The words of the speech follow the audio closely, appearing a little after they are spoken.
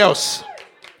else.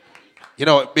 You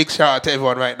know, big shout out to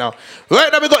everyone right now.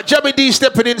 Right now we got Jammy D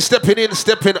stepping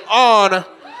on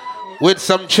with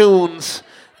some tunes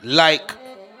like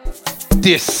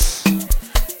this.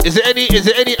 Is it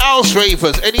any house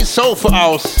ravers? Any soulful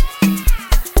house?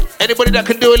 Anybody that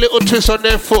can do a little twist on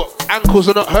their foot, ankles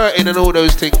are not hurting and all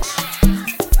those things.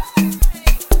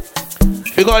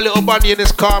 If you got a little bunny in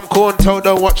this calm corn toe,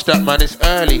 don't watch that, man. It's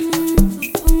early.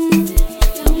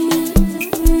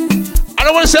 I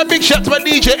don't want to say a big shout to my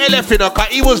DJ LF, you know, because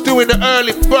he was doing the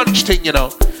early brunch thing, you know.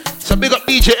 So big up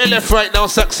DJ LF right now,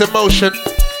 Sax in Motion.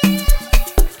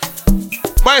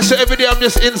 So every day I'm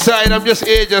just inside, I'm just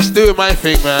here, just doing my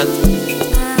thing, man.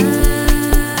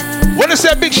 Want to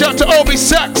say a big shout to Obi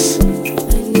Sax.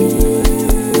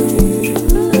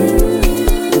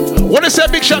 Want to say a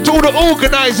big shout to all the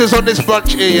organizers on this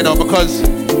brunch here, you know, because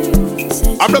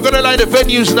I'm not going to lie, the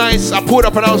venue's nice. I pulled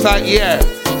up and I was like, yeah.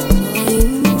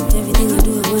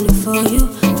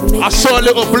 I saw a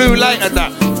little blue light and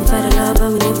that.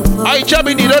 Hey,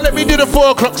 Jammy, don't let me do the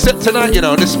 4 o'clock set tonight, you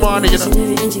know, this morning, you know.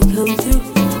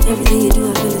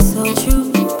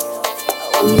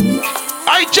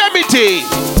 Hey, Jammy T.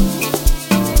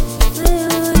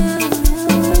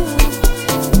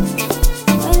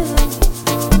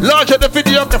 Larger the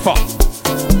videographer.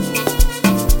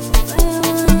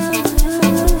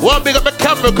 One big up the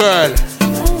camera girl.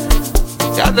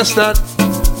 You understand?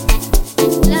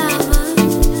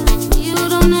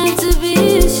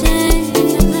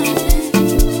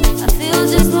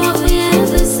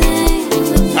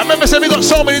 I remember saying we got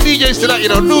so many DJs tonight, you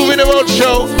know, New in the Road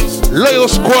Show, Loyal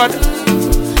Squad.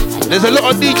 There's a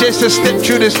lot of DJs to step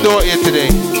through this door here today.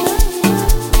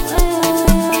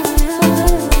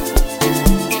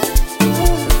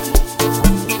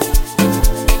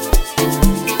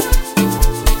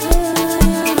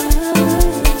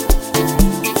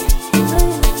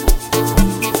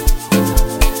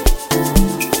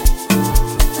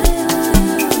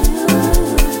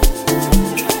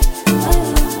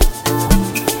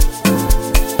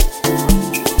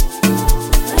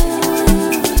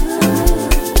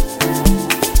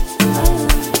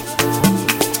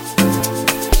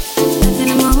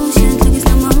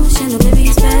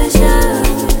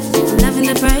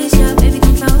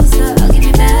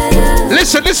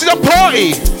 This is a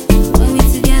party.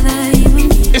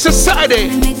 It's a Saturday.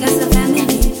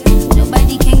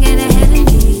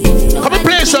 Come and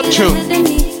play some tune.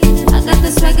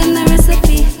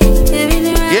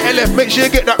 Yeah, LF, make sure you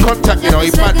get that contact, you know,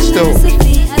 he's bad still.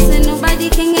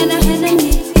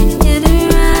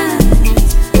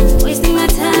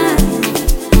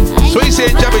 So he's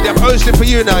saying, Jammy, I'm hosting for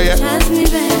you now, yeah?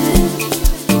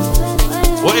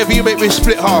 Whatever you make me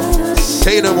split half,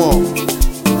 say no more.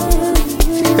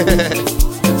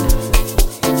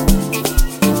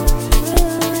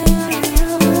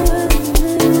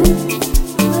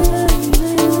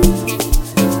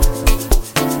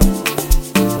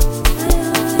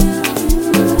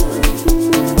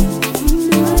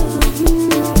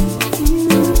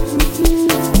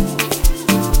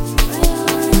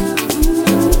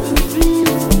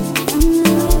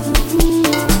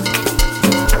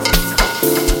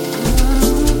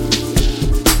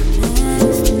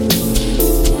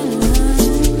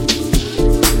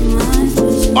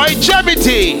 Jammy.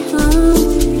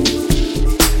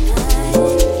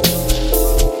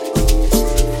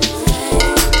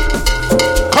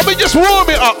 Come and just warm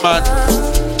it up, man.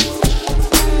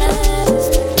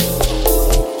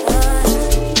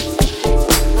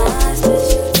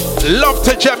 Love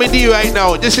to Jammy D right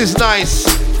now. This is nice.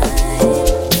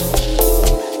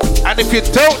 And if you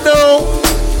don't know,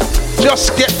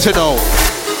 just get to know.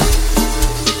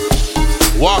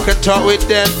 Walk and talk with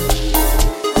them.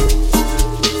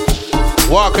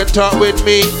 Walk and talk with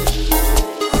me.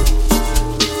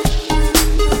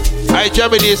 Hey,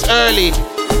 Jammy, it's early.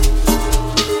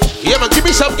 Yeah, man, give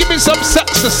me some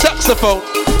saxophone.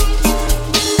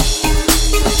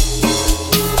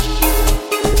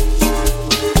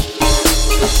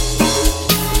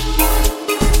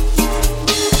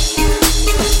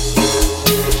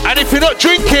 And if you're not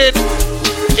drinking,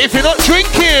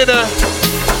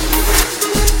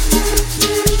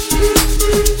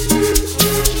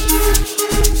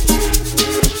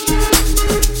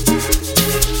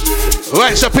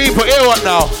 right, so people, hear what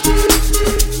now?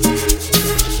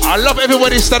 I love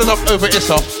everybody standing up over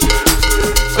Issa.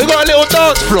 We got a little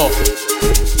dance floor.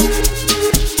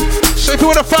 So if you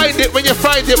want to find it, when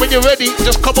you're ready,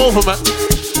 just come over, man.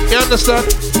 You understand?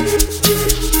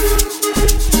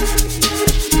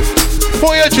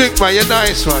 Pour your drink, man, you're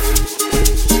nice, man.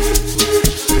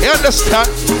 You understand?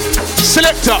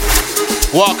 Selector.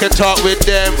 Walk and talk with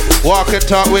them, walk and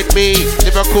talk with me.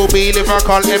 Never call me, never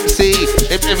call MC.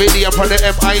 Every day I'm on the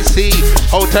MIC.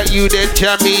 Out at you then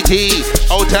Jammy D.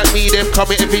 Out at me them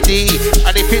coming every day.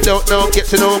 And if you don't know,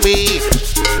 get to know me.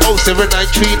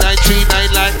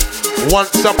 0793939 line.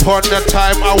 Once upon a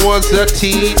time I was a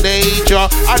teenager.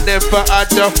 I never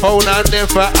had the phone, I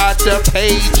never had the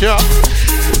pager.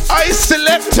 I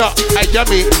selector, I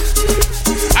Jammy.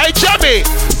 I Jammy.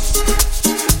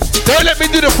 Don't let me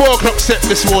do the 4 o'clock set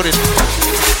this morning.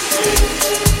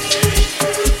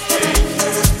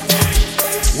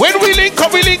 When we link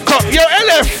up, we link up. Yo,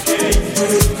 LF.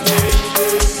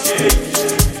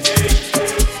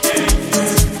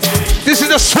 This is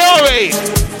the Soirée.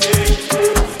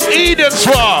 Eden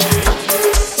Soirée.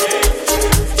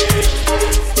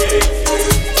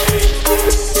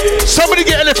 Somebody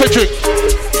get LF a drink.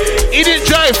 He didn't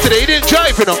drive today. He didn't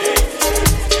drive, you know.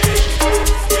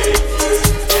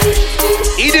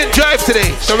 He didn't drive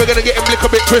today, so we're gonna get him a little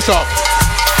bit piss off.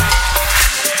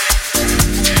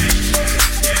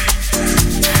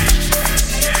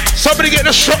 Somebody get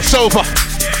the shots over.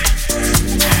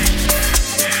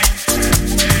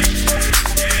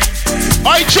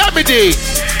 I Jammy D.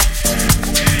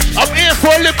 I'm here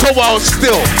for a little while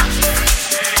still.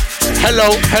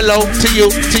 Hello, hello to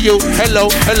you, hello,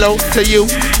 hello to you.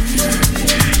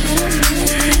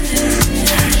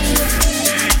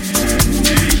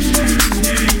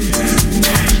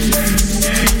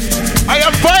 I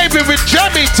am vibing with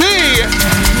Jammy T.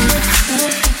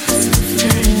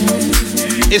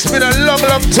 It's been a long,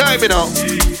 long time, you know.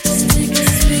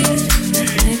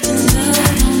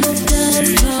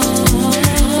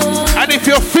 And if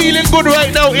you're feeling good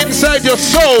right now inside your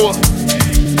soul,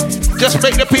 just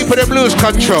make the people them lose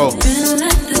control.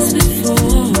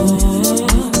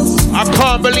 I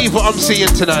can't believe what I'm seeing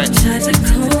tonight.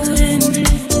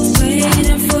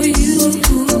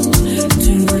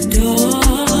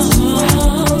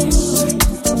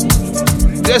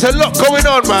 There's a lot going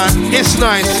on, man. It's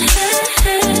nice.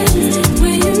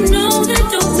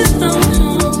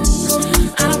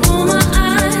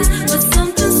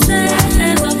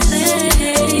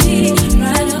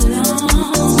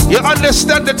 You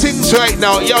understand the things right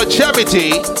now. Yo, Jammy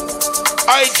T.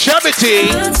 I Jammy T.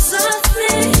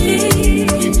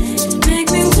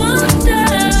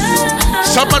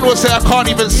 Someone will say I can't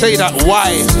even say that.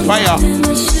 Why? Fire.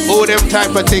 All them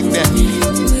type of thing there.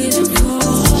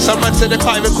 Someone said they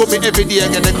can't even call me every day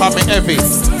again. They call me every.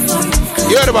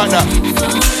 You heard about that?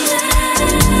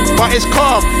 But it's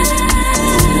calm.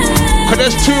 Because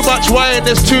there's too much wine,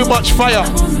 there's too much fire.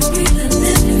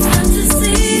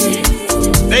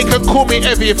 They can call me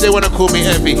Evie if they want to call me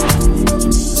Evie.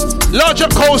 Larger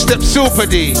cold step, Super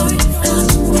D.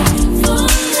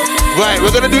 Right,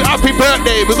 we're going to do happy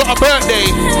birthday. We got a birthday.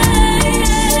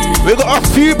 We got a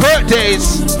few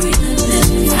birthdays.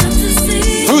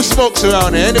 Who smokes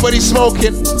around here? Anybody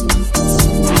smoking?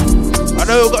 I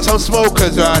know we've got some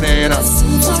smokers around here, you know.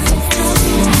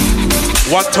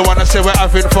 1 to 1, I say we're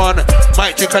having fun.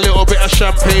 Might drink a little bit of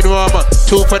champagne rum.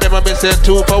 2 for them, I been saying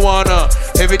 2 for 1.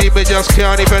 Every day we just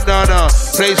can't even done.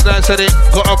 Place nice and it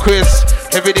got a quiz.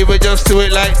 Every day we just do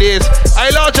it like this. I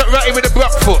large up Ratty with the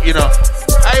black foot, you know.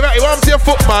 Hey Ratty, warm to your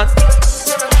foot, man.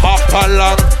 Hop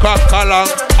along, crack along,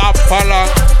 hop along.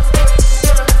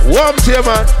 Warm to you,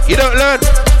 man. You don't learn.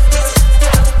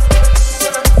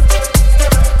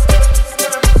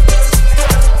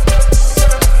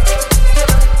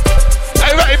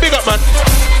 Hey Ratty, big up, man.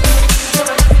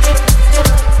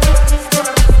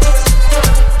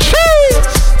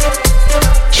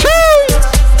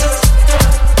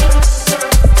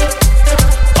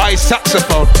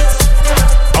 Saxophone.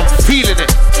 I'm feeling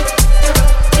it.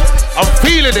 I'm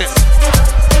feeling it.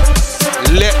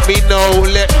 Let me know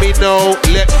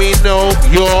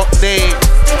your name.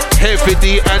 Heavy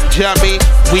D and Jammy,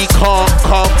 we can't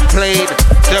complain.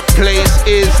 The place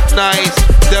is nice.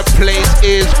 The place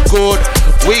is good.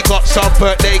 We got some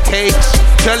birthday cakes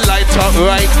to light up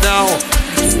right now.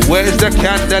 Where's the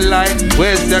candlelight?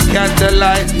 Where's the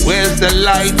candlelight? Where's the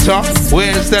lighter?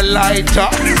 Where's the lighter?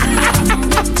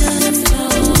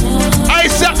 I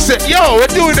sucks it. Yo, we're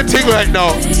doing the thing right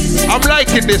now. I'm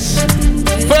liking this.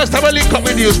 First time I link up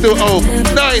with you, still home.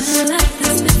 Nice.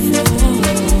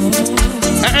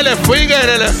 Hey, LF, where you going,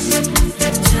 LF?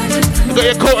 You got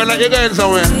your coat on like you're going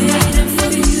somewhere.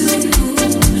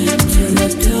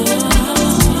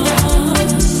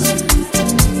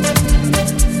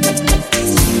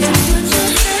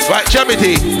 Right, Jammy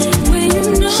D.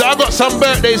 So I got some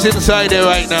birthdays inside there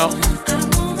right now.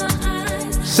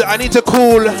 So I need to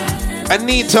call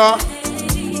Anita,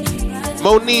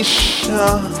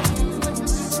 Monisha,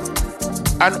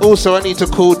 and also I need to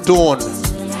call Dawn.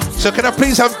 So can I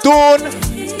please have Dawn?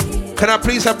 Can I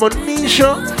please have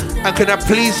Monisha? And can I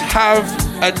please have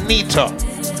Anita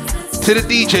to the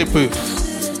DJ booth?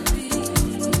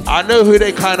 I know who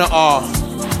they kind of are.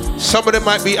 Some of them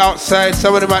might be outside,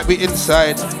 some of them might be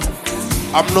inside.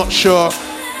 I'm not sure.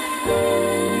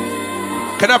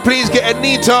 Can I please get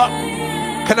Anita?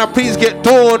 Can I please get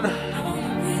Dawn?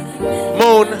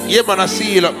 Moan? Yeah, man, I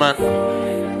see you, look, man.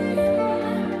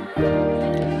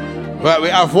 Right, we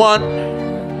have 1.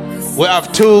 We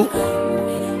have 2.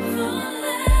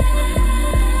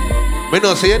 Me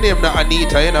know say your name not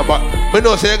Anita, you know, but me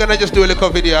know say you're gonna just do a little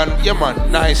video and yeah,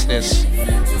 man, niceness.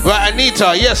 Right,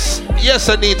 Anita, yes,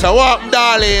 Anita, what up,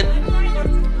 darling?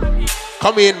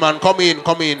 Come in, man, come in.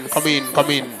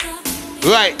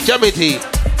 Right, Jammy T.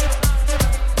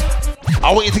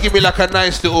 I want you to give me like a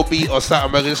nice little beat or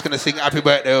something. We're just gonna sing happy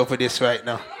birthday over this right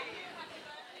now.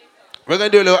 We're gonna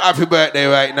do a little happy birthday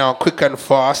right now, quick and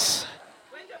fast.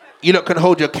 You lot can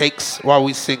hold your cakes while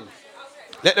we sing.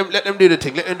 Let them do the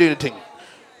thing.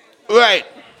 Right.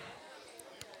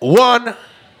 1,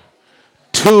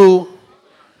 2,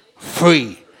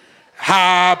 3.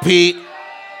 Happy.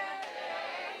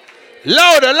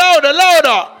 Louder.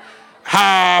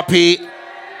 Happy.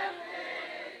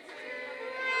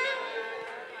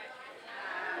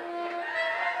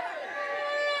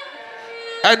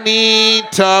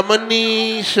 Anita,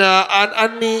 Monisha, and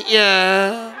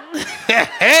Anita.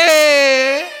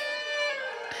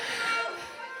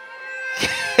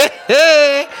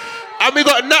 And we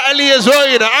got Natalie as well,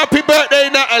 you know. Happy birthday,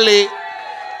 Natalie.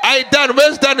 Hey, Dan,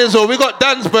 where's Dan as well? We got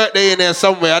Dan's birthday in there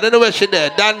somewhere. I don't know where she's there.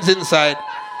 Dan's inside.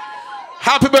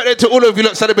 Happy birthday to all of you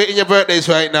lot celebrating your birthdays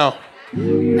right now.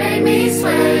 Make me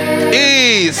sweat.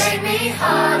 Ease. Make me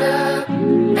harder.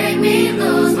 Make me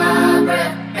lose my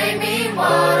breath. Make me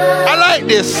water. I like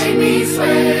this. Make me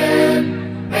sweat.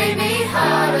 Make me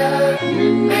harder.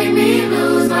 Make me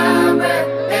lose my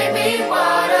breath. Make me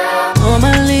water.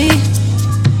 Normally,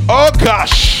 Oh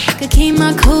gosh. I could keep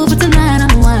my cool, but tonight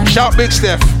I'm wild. Shout Big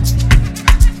Steph.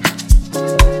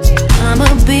 I'ma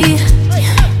be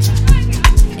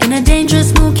in a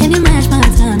dangerous mood. Can you match my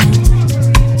timing?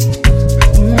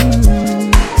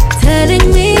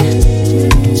 Telling me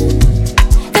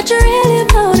that you really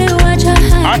about it, what you're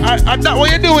hiding. I that what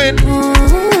you're doing?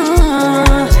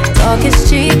 Talk is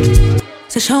cheap,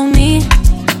 so show me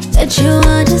that you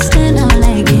understand. I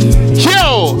like it.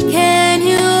 Yo. Can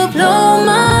you blow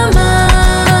my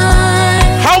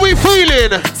mind? How we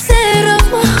feeling? Set off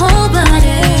my whole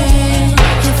body.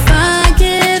 If I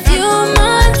give you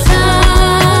my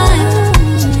time,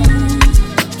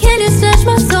 can you snatch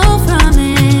my soul from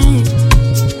me?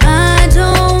 I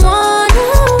don't wanna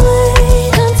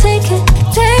wait. Come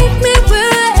take me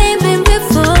where I ain't been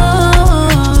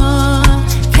before.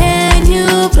 Can you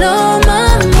blow my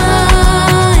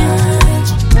mind?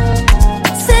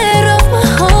 Set off my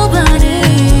whole body,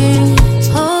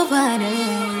 whole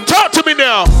body. Talk to me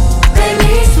now. Make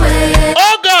me sweat.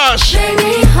 Oh gosh. Make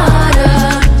me harder.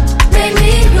 Make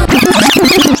me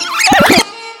lose.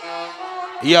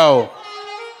 Yo.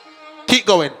 Keep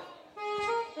going.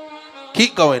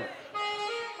 Keep going.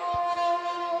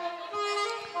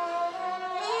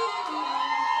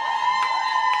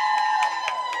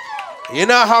 You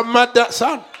know how mad that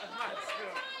sound?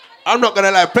 I'm not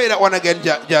gonna lie, play that one again,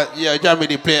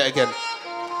 Jammy, play it again.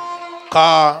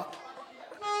 Car.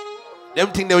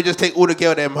 Them think they would just take all the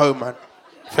girl them home, man.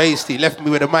 Feisty, left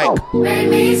me with a mic. Make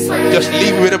me sweat. Just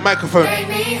leave me with a microphone. Make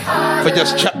me harder. For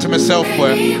just chat to myself, boy.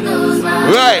 Make me lose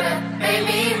my Right. breath. Make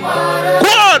me water. Go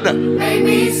on! Make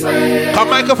me sweat. Cause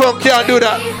microphone can't do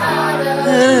that.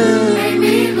 Make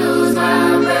me lose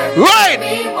my breath. Right!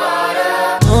 Make me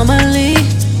water. Normally,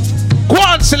 Go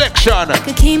on, selection.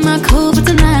 could keep my cool, but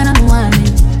tonight I'm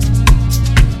whining.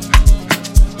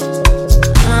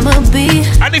 I'ma be.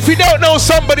 And if you don't know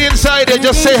somebody inside there,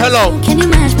 just say hello. Can you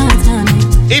match my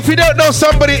timing? If you don't know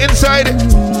somebody inside,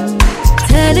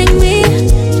 Telling me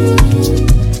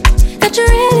that you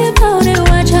really about it,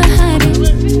 what you're hiding.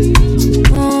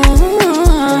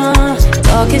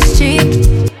 Talk is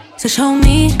cheap, so show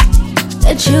me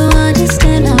that you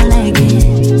understand. I like it.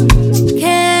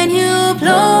 Can you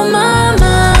blow my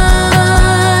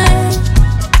mind?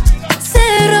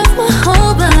 Set off my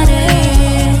whole body.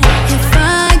 If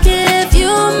I give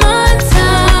you my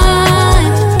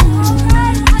time,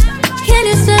 can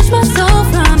you snatch my soul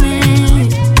from me?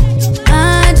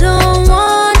 I don't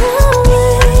wanna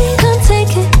wait. Come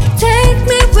take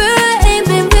me where I ain't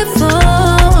been before.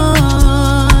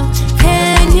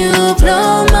 Can you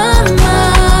blow my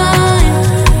mind?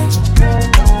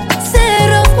 Set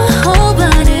off my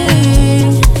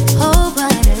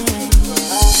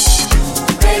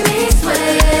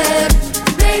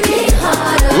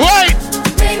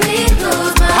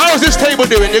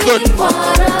doing? You're good.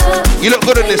 You look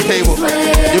good on this table.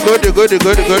 You're good, you're good, you're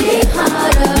good, you're good.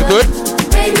 You good?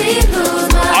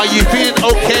 Are you feeling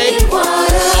okay?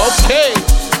 Okay.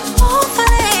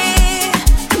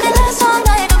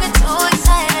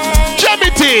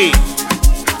 Jammy T.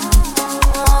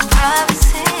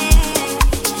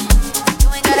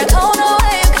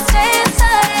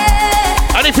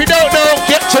 And if you don't know,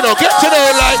 get to know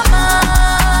like.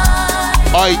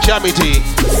 Oi, Jammy T.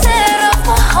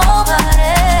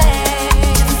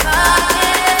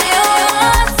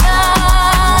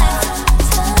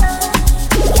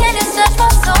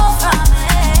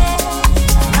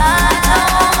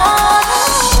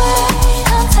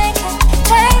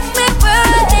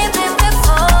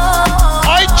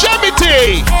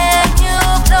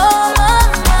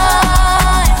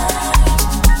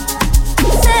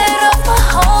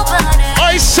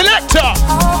 Oi, selector.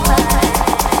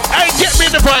 Hey, get me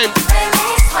in the vibe.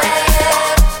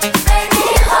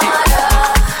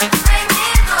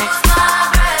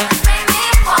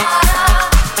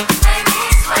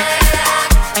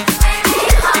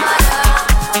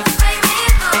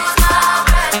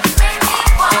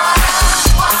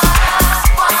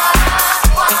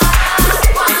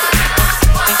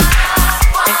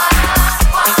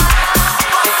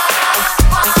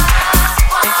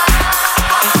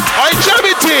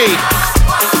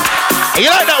 You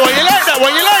like that one, you like that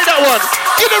one, you like that one.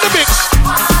 Give them the mix.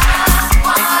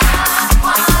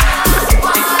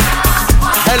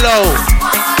 Hello.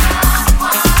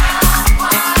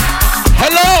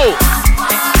 Hello.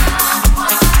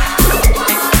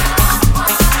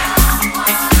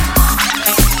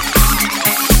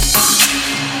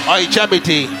 Alright, Jammy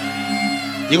T.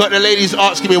 You got the ladies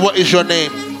asking me what is your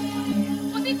name.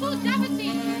 What's it called?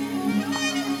 Gravity.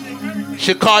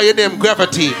 She call your name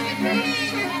Gravity.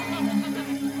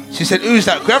 She said, who's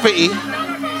that? Gravity?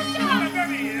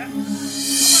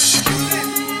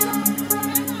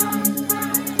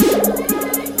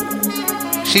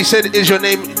 She said, is your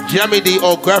name Jammy D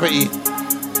or Gravity?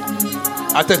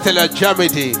 I have to tell her Jammy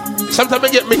D. Sometimes I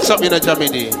get mixed up in a Jammy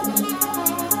D.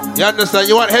 You understand?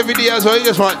 You want heavy D as well, you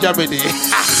just want Jammy D.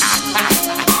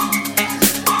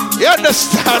 You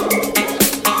understand?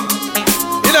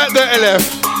 You like the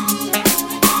LF?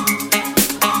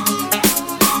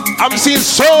 I'm seeing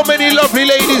so many lovely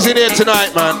ladies in here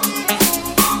tonight, man.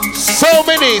 So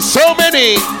many, so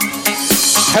many.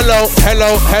 Hello,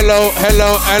 hello, hello,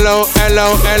 hello, hello,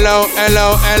 hello, hello,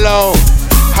 hello, hello.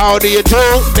 How do you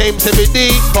do? Name's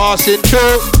MD, passing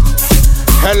through.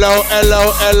 Hello,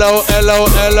 hello, hello, hello,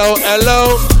 hello,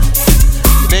 hello.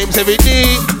 Name's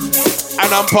MD,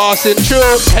 and I'm passing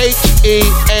through.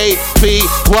 H-E-A-P-Y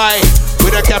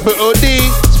with a capital D.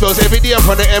 Spells every day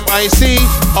from the M-I-C.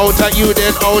 Out at you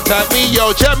then, out at me.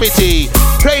 Yo, Jammy T,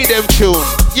 play them tune.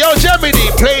 Yo, Jammy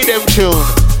D, play them tune.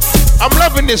 I'm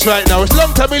loving this right now. It's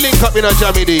long time we link up in a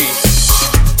Jammy D.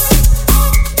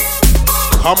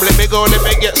 Come, let me go, let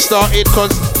me get started,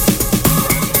 cause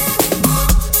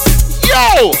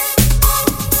yo!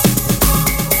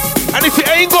 And if you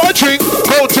ain't got a drink,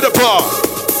 go to the bar.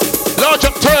 Large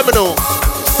up terminal.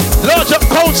 Large up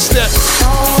cold step.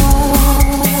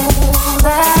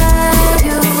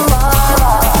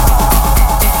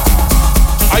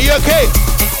 Are you okay?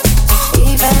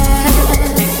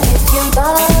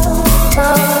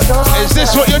 Is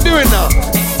this what you're doing now?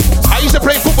 I used to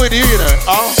play football with you, you know.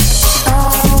 Oh.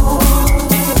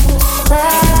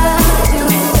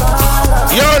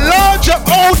 You're large up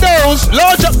all those,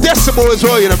 large up decimal as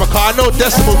well, you know, because I know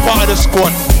decimal part of the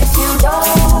squad.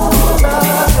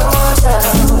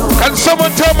 Can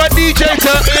someone tell my DJ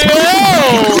to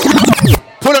yo!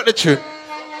 Pull up the tune.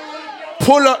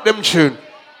 Pull up them tune.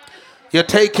 You're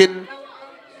taking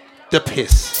the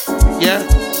piss. Yeah?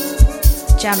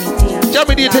 Jammy D.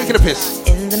 Jammy D, you're taking the piss.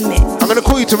 In the mix. I'm gonna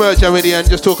call you tomorrow, Jammy D, and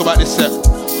just talk about this set.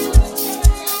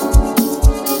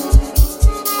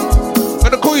 I'm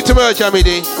gonna call you tomorrow, Jammy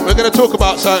D. We're gonna talk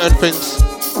about certain things.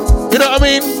 You know what I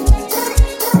mean?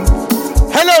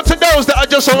 Hello to those that are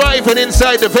just arriving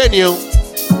inside the venue.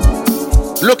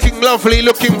 Looking lovely,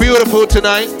 looking beautiful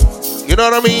tonight. You know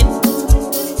what I mean?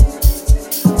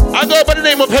 I go by the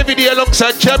name of Heavy D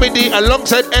alongside Jammy D,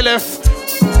 alongside LF,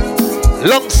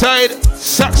 alongside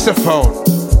saxophone,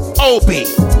 OB.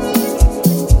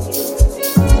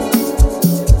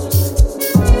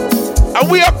 And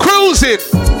we are cruising.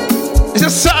 It's a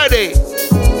Saturday.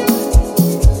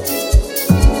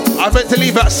 I meant to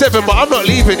leave at 7, but I'm not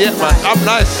leaving yet, man. I'm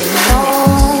nice.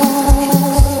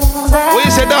 What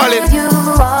you say, darling?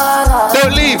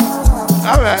 Don't leave.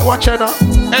 Alright, watch her now.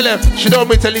 LF, she don't want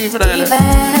me to leave, now, LF.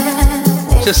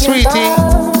 She's a sweetie.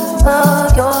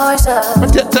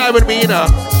 But take time with me, you know.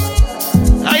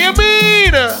 How you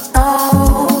mean?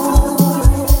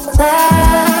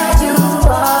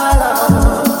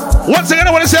 Once again,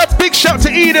 I want to say a big shout to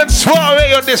Eden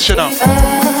Soirée on this, you know.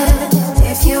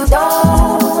 If you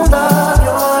don't love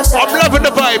yourself, I'm loving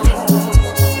the vibe.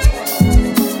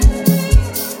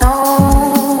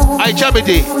 I Jammy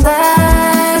D.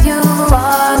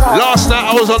 Last night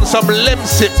I was on some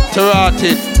lemsip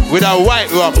Taratin with a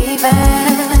white rum.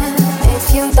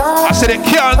 I said it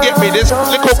can't get me. This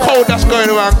little cold that's going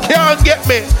around can't get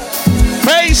me.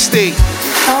 Feisty.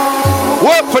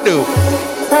 Work for do.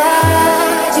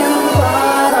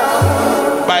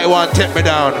 But it won't take me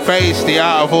down. Feisty,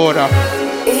 out of order.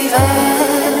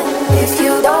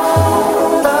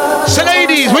 So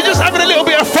ladies, we're just having a little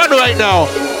bit of fun right now.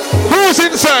 Who's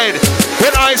inside?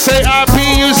 When I say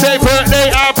RP, you say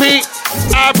birthday RP.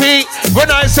 RP.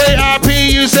 When I say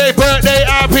RP, you say birthday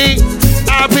RP.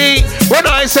 RP. When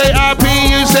I say RP,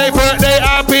 you say birthday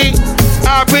RP.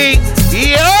 RP.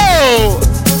 Yo!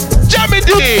 Jammy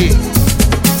D!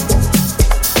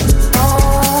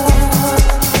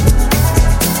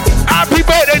 Happy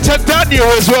birthday to Daniel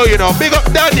as well, you know. Big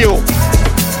up Daniel.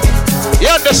 You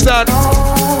understand?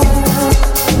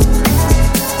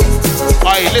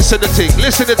 Aye, listen to thing.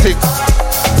 Listen to thing.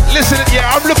 Listen,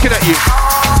 yeah, I'm looking at you.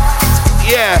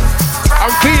 Yeah,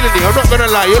 I'm feeling you. I'm not gonna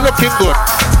lie. You're looking good.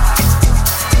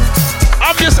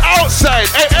 I'm just outside.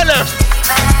 Hey, LF.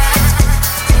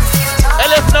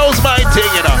 LF knows my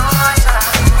thing, you know.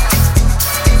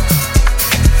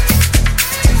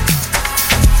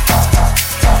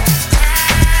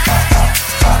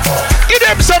 Give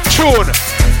them some tune.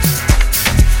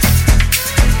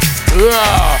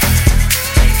 Raw.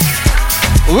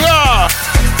 Raw.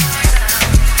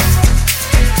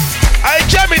 I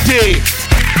Jammy D.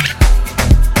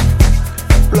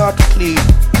 Blood clean.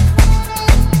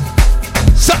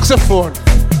 Saxophone.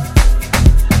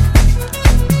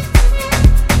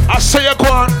 I say you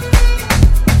go on.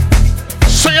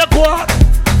 Say you go on.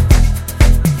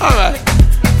 Alright.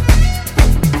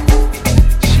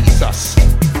 Jesus.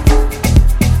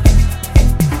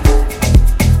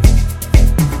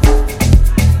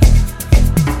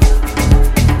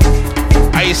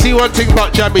 You see one thing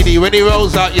about Jammy D, when he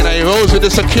rolls out, you know, he rolls with the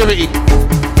security.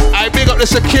 I big up the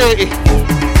security.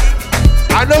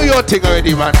 I know your thing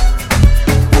already, man.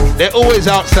 They're always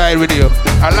outside with you.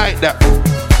 I like that.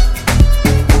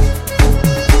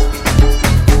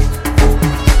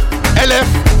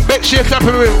 LF, make sure you clap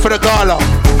him for the gala.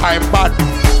 I'm bad.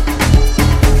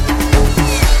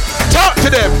 Talk to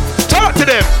them. Talk to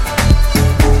them.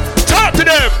 Talk to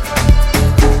them.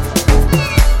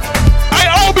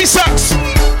 I Obi sucks.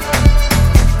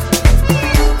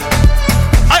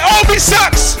 Obi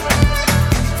sucks.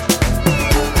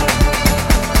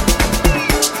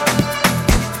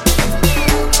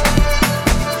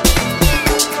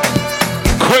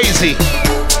 Crazy.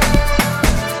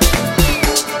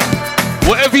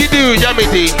 Whatever you do, Jammy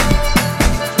D,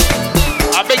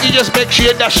 I beg you just make sure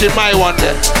you dash in my one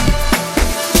there.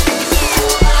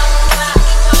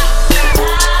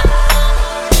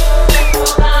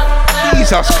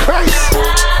 Jesus Christ.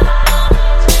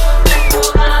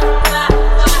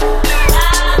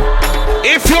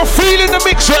 If you're feeling the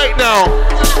mix right now,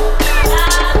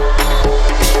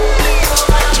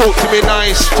 talk to me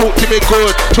nice, talk to me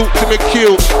good, talk to me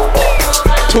cute.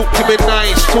 Talk to me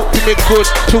nice, talk to me good,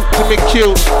 talk to me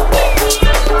cute.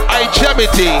 I Jammy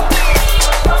D.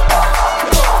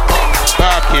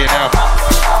 Okay now.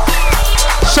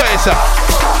 So it's up.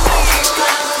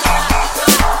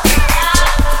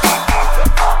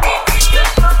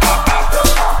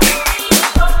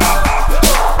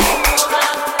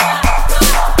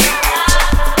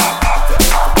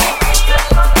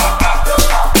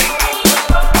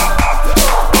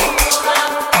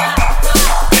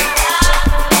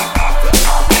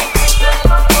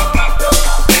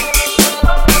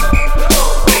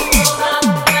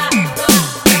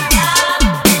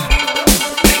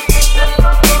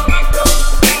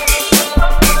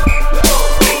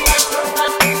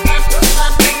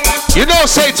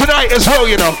 Say tonight as well,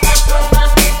 you know.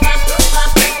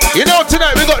 You know,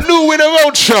 tonight we got New Winner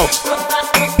Road Show.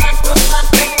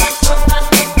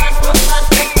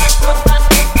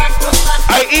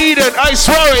 I Eden, I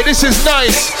Soirée, this is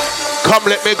nice. Come,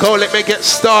 let me go, let me get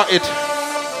started.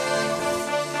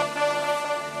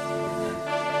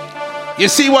 You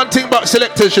see one thing about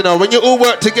selectors, you know, when you all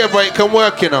work together, it can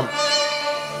work, you know.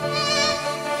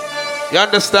 You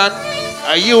understand?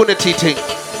 A unity thing.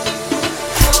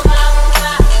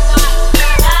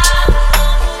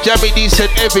 Jammy D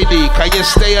said every day, can you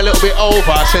stay a little bit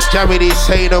over? I said, Jammy D,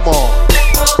 say no more.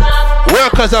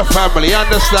 Work as a family, you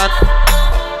understand?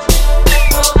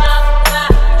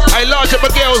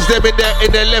 girls them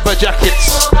in their leather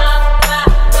jackets.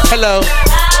 Hello.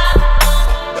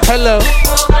 Hello.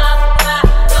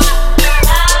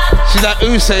 She's like,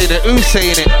 who's saying it? Who's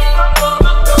saying it?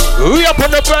 We up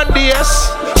on the brandy,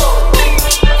 yes.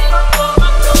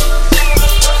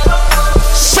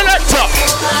 Selector.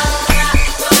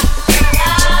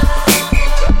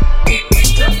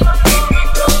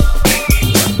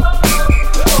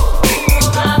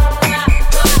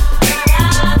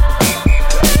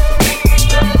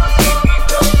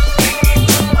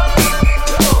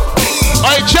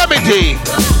 Jammy D.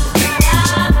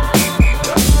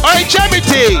 Oi, Jammy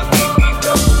D.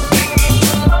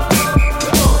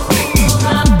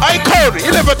 I code.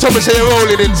 You never told me say you're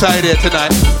rolling inside here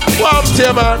tonight. Wow,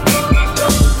 dear man.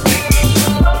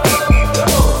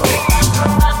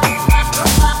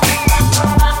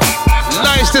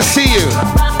 Nice to see you.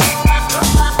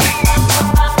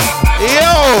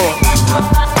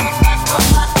 Yo.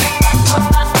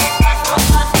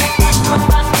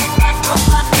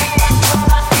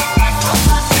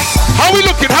 How we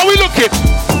looking? How we looking?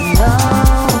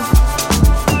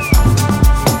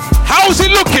 How's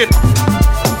it looking?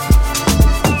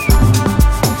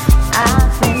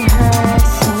 I've been hurt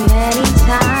so many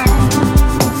times.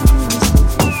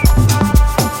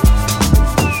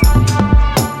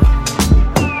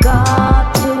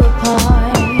 Got to a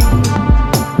point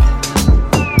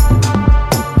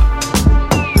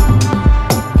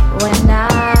when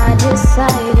I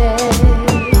decided.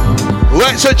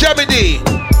 Right, so Jammy D.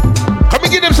 Come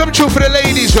and give them some truth for the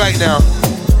ladies right now.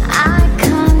 I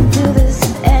can't do this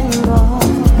anymore.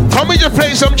 Come and just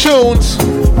play some tunes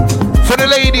for the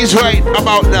ladies right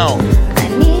about now. I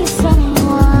need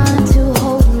someone to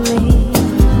hold me.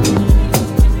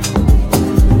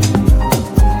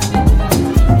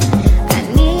 I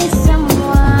need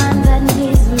someone that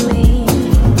needs me.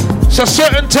 So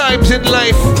certain times in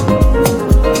life,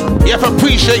 you have to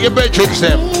appreciate your bedrooms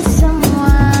them. Need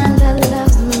someone that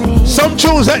loves me. Some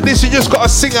tunes like this you just gotta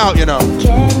sing out, you know.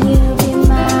 Can you be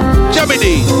my Jammy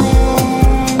D. friend?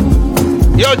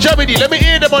 Yo, Jammy D, let me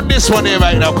hear them on this one here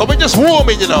right now. Come and just warm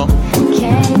it, you know.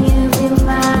 Can you be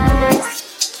my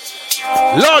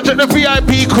Large at the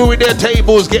VIP crew with their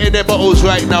tables getting their bottles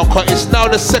right now, cause it's now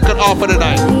the second half of the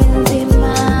night. Will you be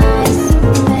my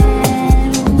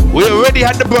Superman? We already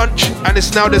had the brunch and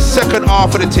it's now the second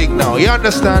half of the thing now. You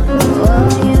understand? Will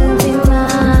you be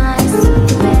my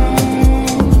Superman?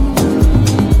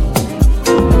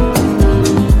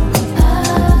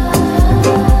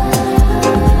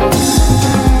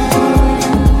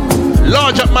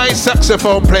 Large at my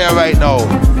saxophone player right now.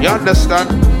 You understand?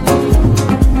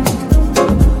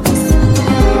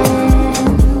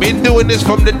 Been doing this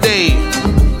from the day,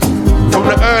 from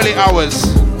the early hours.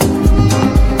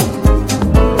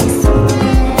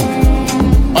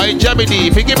 Oi, Jammy D,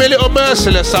 if you give me a little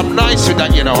merciless, I'm nice with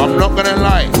that, you know. I'm not gonna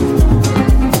lie.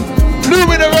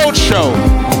 Blue in the road show.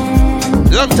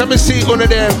 Long time I see one of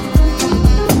them.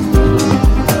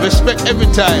 Respect every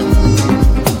time.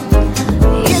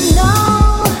 You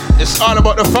know It's all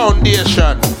about the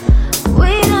foundation.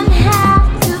 we don't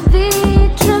have to be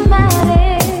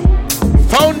dramatic,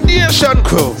 Foundation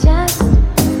crew. just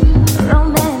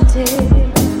romantic.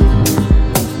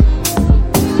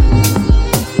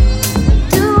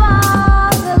 Do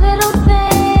all the little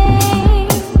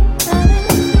things,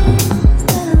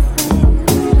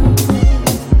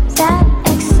 that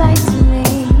excites me.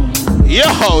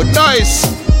 Yo, nice.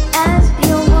 As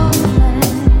your woman,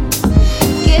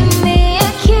 give me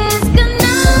a kiss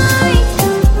goodnight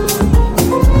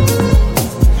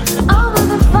over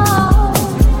the phone.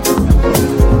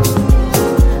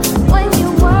 When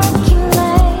you're working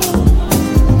late,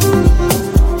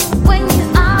 when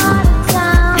you're out of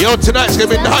town. Yo, tonight's gonna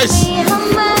be nice. Tell me how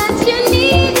much you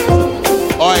need it,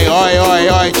 Oi, oi, oi,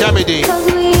 oi, Jammy D. 'cause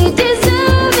we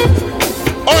deserve it.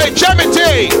 Oi, Jammy D.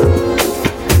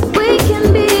 We can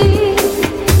be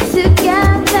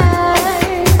together.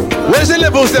 Where's the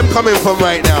levels them coming from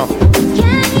right now?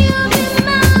 Can you be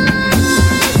my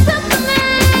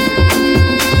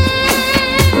Superman?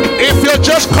 If you're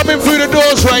just coming through the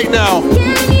doors right now, Can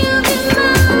you be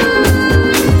my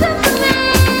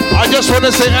Superman? I just want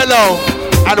to say hello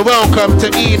and welcome to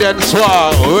Eden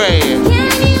Soirée. Can you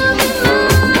be my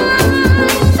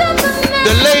Superman?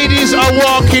 The ladies are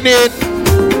walking in.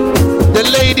 The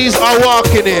ladies are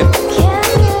walking in. Can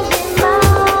you be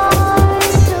my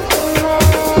Superman?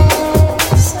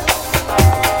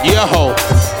 Yo.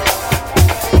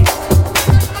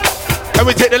 Can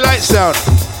we take the lights down?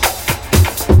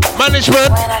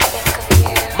 Management.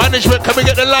 Management, can we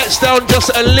get the lights down just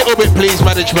a little bit, please,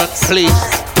 management? Please.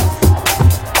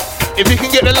 If you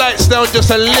can get the lights down just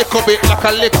a little bit, like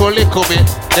a little bit,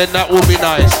 then that would be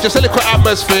nice. Just a little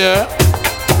atmosphere.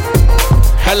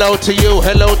 Hello to you,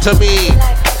 hello to me.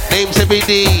 Name's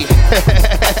MBD.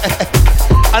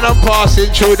 And I'm passing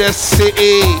through the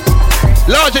city.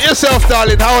 Large at yourself,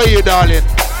 darling. How are you, darling?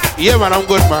 Yeah, man, I'm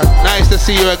good, man. Nice to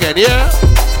see you again, yeah?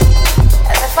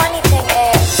 And the funny thing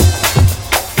is,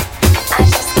 I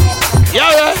just can't control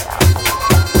Yeah,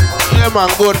 myself. yeah, man,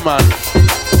 good, man.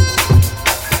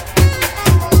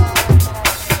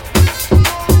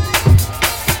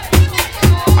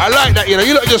 I like that, you know.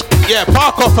 You look just, yeah,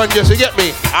 park off and just, you get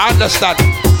me? I understand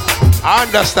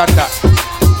that.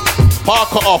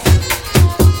 Park off.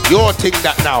 Your thing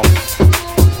that now.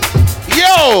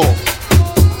 Yo!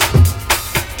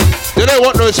 They don't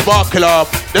want no sparkler.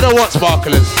 They don't want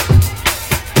sparklers.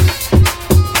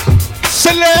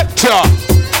 Selector!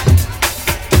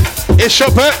 It's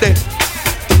your birthday.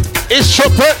 It's your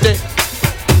birthday.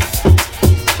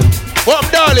 What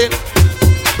up, darling?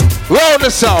 Round the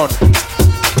sound.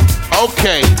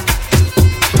 Okay.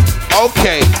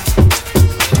 Okay.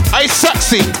 I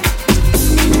sexy.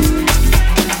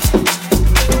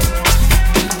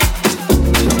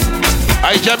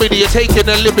 I Jammy, you're taking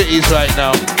the liberties right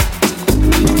now.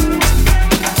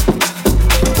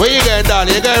 Where you going,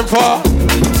 darling? You going far?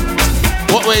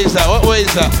 What way is that? What way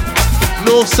is that?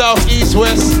 North, south, east,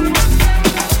 west?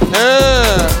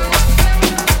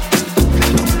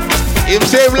 Him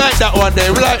say him like that one there.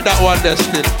 Him like that one there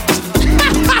still.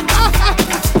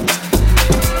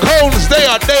 Cones, they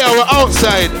are, we're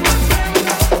outside.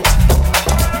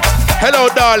 Hello,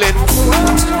 darling.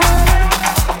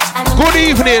 Good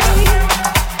evening.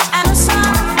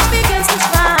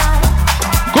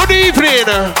 Good evening.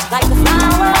 Like the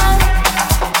flowers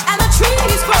and the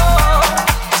trees grow.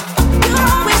 You're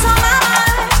always on my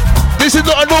mind. This is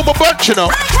not a normal bunch, you know.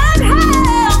 I can't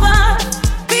help but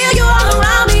feel you all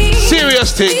around me.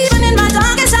 Serious things. Even in my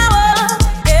darkest hour,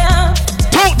 yeah.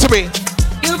 Talk to me.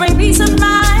 You bring peace of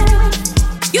mind.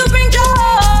 You bring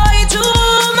joy to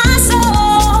my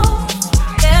soul,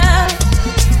 yeah.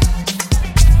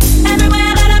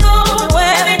 Everywhere that I go,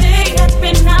 every day,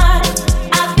 every night,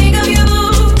 I think of you,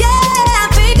 yeah, I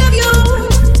think of you.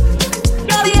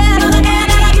 You're the air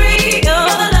that I breathe,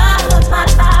 you're the love of my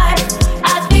life.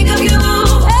 I think of you,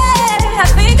 hey, I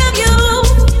think of you.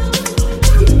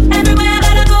 Everywhere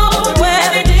that I go,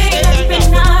 every day, every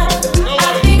night,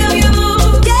 I think of you,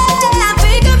 yeah, I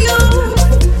think of you.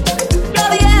 You're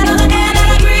the air that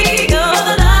I breathe, you're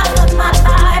the love of my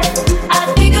life. I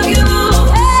think of you,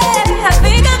 hey, I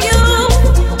think of you.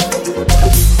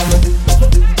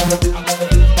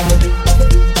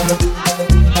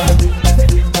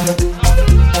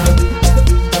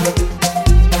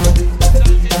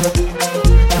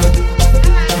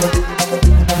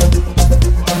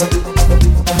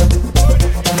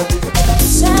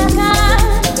 Second,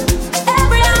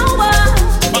 every hour,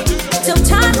 till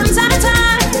time runs out of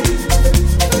time.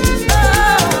 Oh,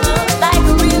 like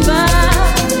a river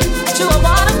to a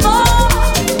waterfall.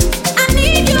 I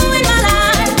need you in my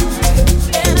life.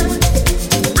 Yeah.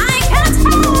 I can't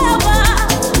help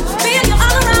but feel you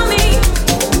all around me.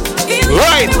 Feel you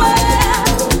Right. everywhere.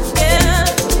 Yeah.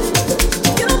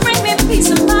 You bring me peace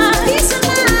of mind. Peace of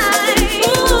mind.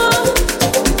 Ooh.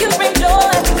 You bring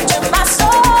joy to my soul.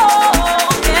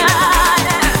 Yeah.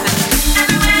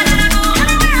 Everywhere that I go,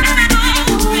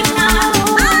 every night,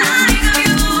 I think of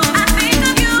you. I think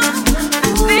of you. I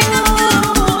think of you.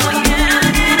 Yeah.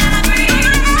 I breathe.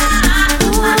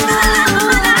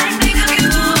 I think of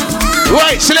you.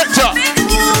 Right, selector. Think of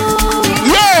you.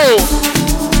 Yo!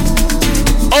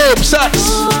 Oh, Sax.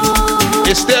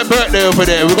 It's their birthday over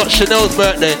there. We got Chanel's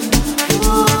birthday.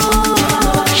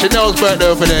 Chanel's birthday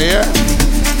over there, yeah?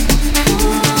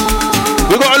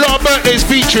 We got a lot of birthdays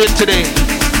featuring today.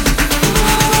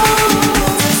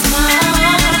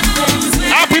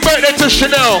 Happy birthday to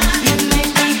Chanel.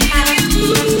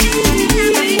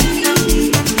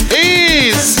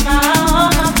 Ease.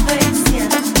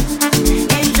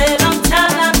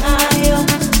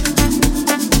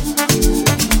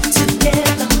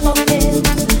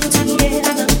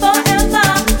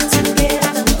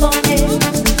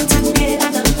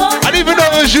 I didn't even know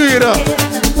it was you, you know.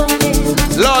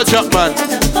 Large up, man.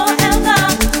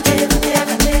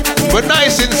 But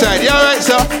nice inside. You alright,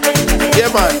 sir?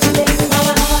 Yeah,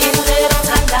 man.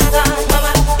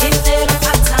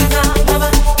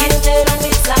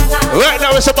 Right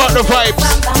now it's about the vibes.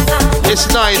 It's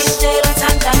nice.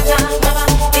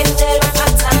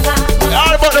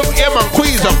 All about the, yeah, man.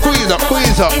 Squeeze up, squeeze up,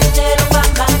 squeeze up.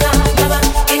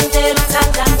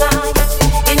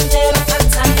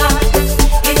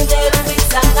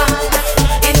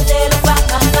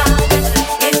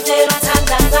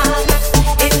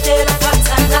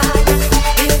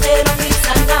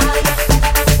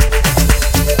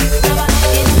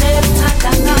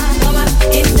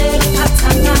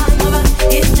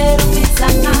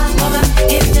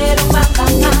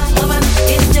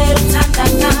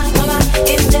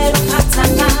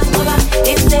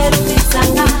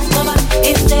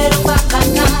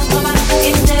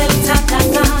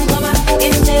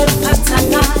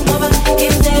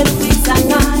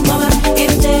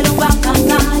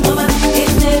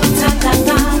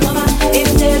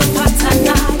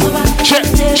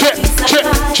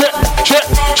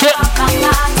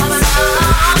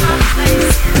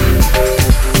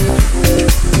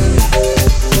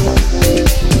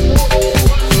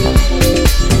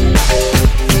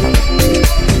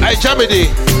 Jammy D.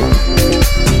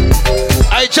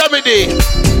 Hey, Jammy D.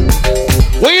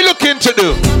 What are you looking to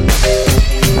do?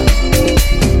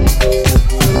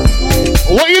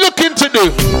 What are you looking to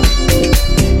do?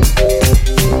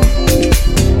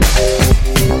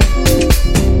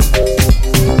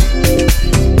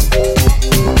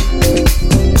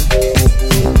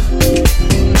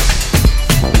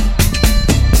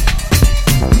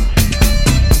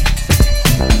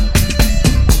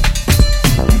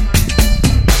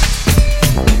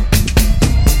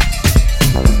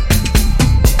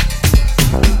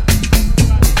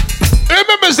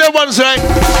 Remember that one's right?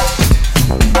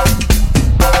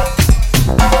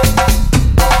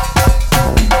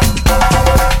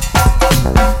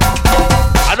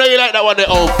 I know you like that one there,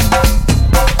 oh.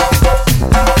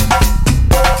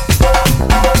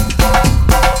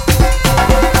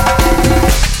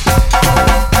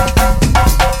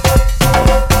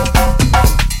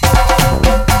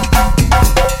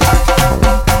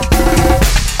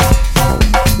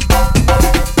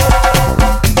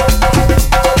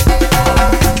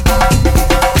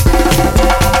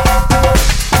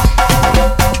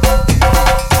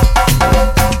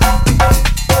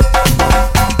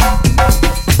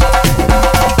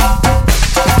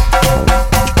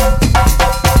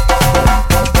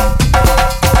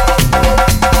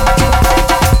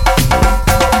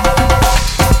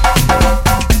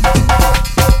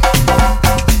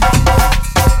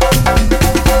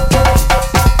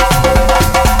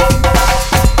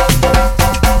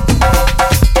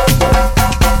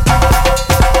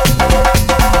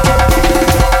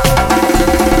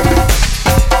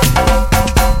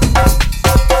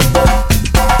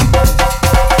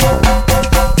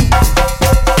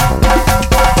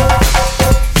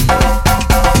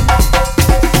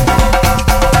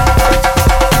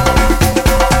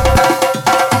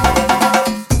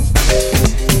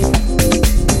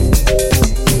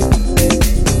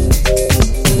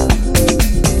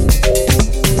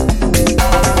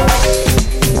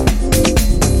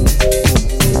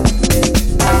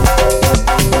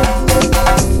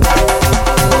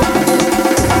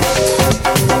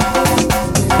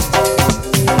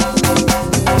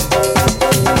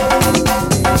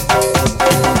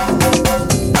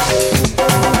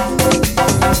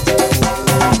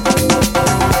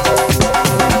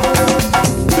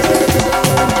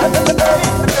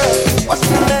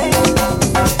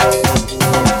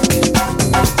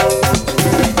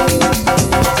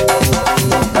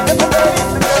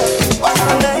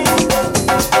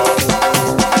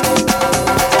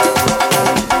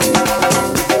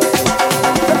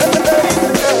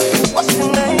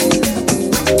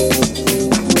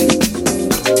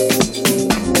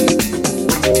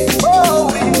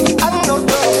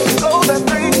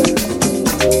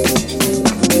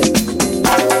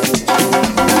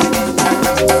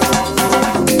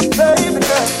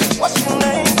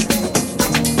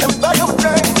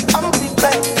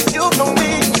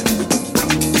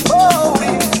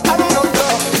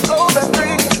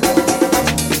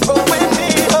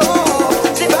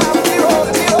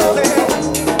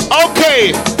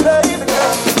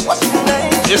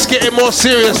 It's getting more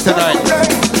serious tonight.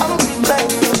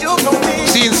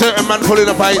 Seen certain man pulling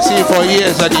up I ain't seen for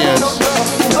years and years.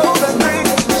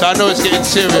 So I know it's getting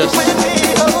serious.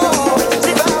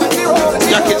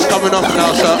 Jacket's coming off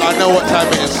now, so I know what time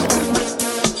it is.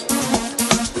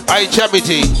 I Jammy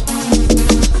D.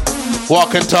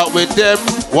 Walk and talk with them,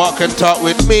 walk and talk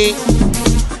with me.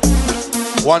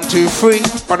 1, 2, 3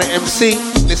 on the MC.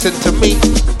 Listen to me.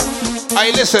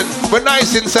 I listen, we're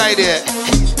nice inside here.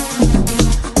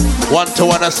 1 to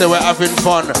 1, I say we're having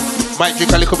fun. Might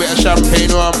drink a little bit of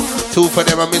champagne rum. 2 for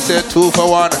them, I miss it, 2 for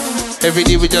 1. Every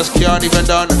day we just can't even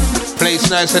done. Place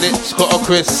nice and it's got a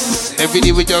Chris. Every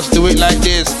day we just do it like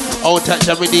this. Oh, touch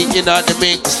Jammy D in the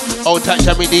mix. Oh, touch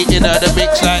Jammy D in the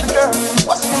mix like.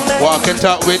 Walk and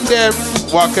talk with them.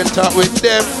 Walk and talk with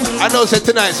them. I know say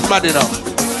tonight's mad enough.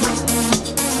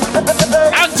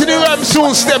 Anthony Ram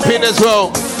soon step in as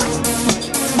well.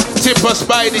 Tip us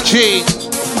by the G.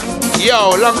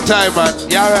 Yo, long time, man.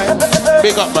 Yeah, right.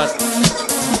 Big up, man.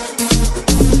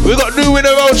 We got New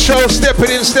Winner Road Show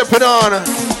stepping in, stepping on.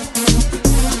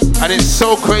 And it's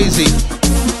so crazy.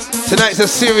 Tonight's a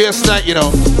serious night, you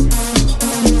know.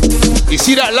 You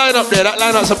see that lineup there? That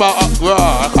lineup's about,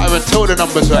 I can't even tell the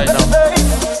numbers right now.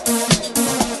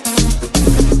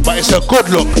 But it's a good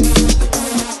look.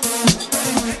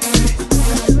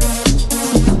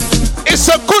 It's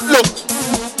a good look.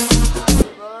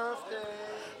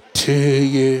 To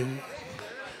you.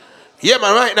 Yeah,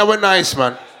 man, right now we're nice,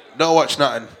 man. Don't watch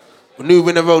nothing. New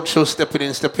Winner Road Show stepping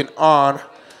in, stepping on.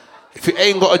 If you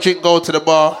ain't got a drink, go to the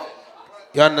bar.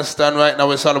 You understand right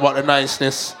now it's all about the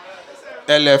niceness.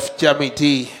 LF, Jammy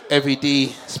D, Evie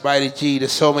D, Spidey G.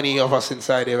 There's so many of us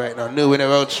inside here right now. New in the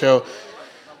road show.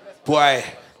 Boy,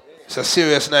 it's a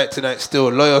serious night tonight still.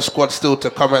 Loyal squad still to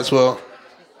come as well.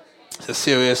 It's a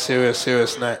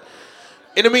serious night.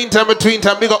 In the meantime, between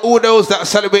time, big up all those that are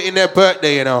celebrating their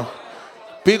birthday, you know.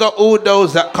 Big up all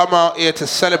those that come out here to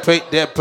celebrate their birthday.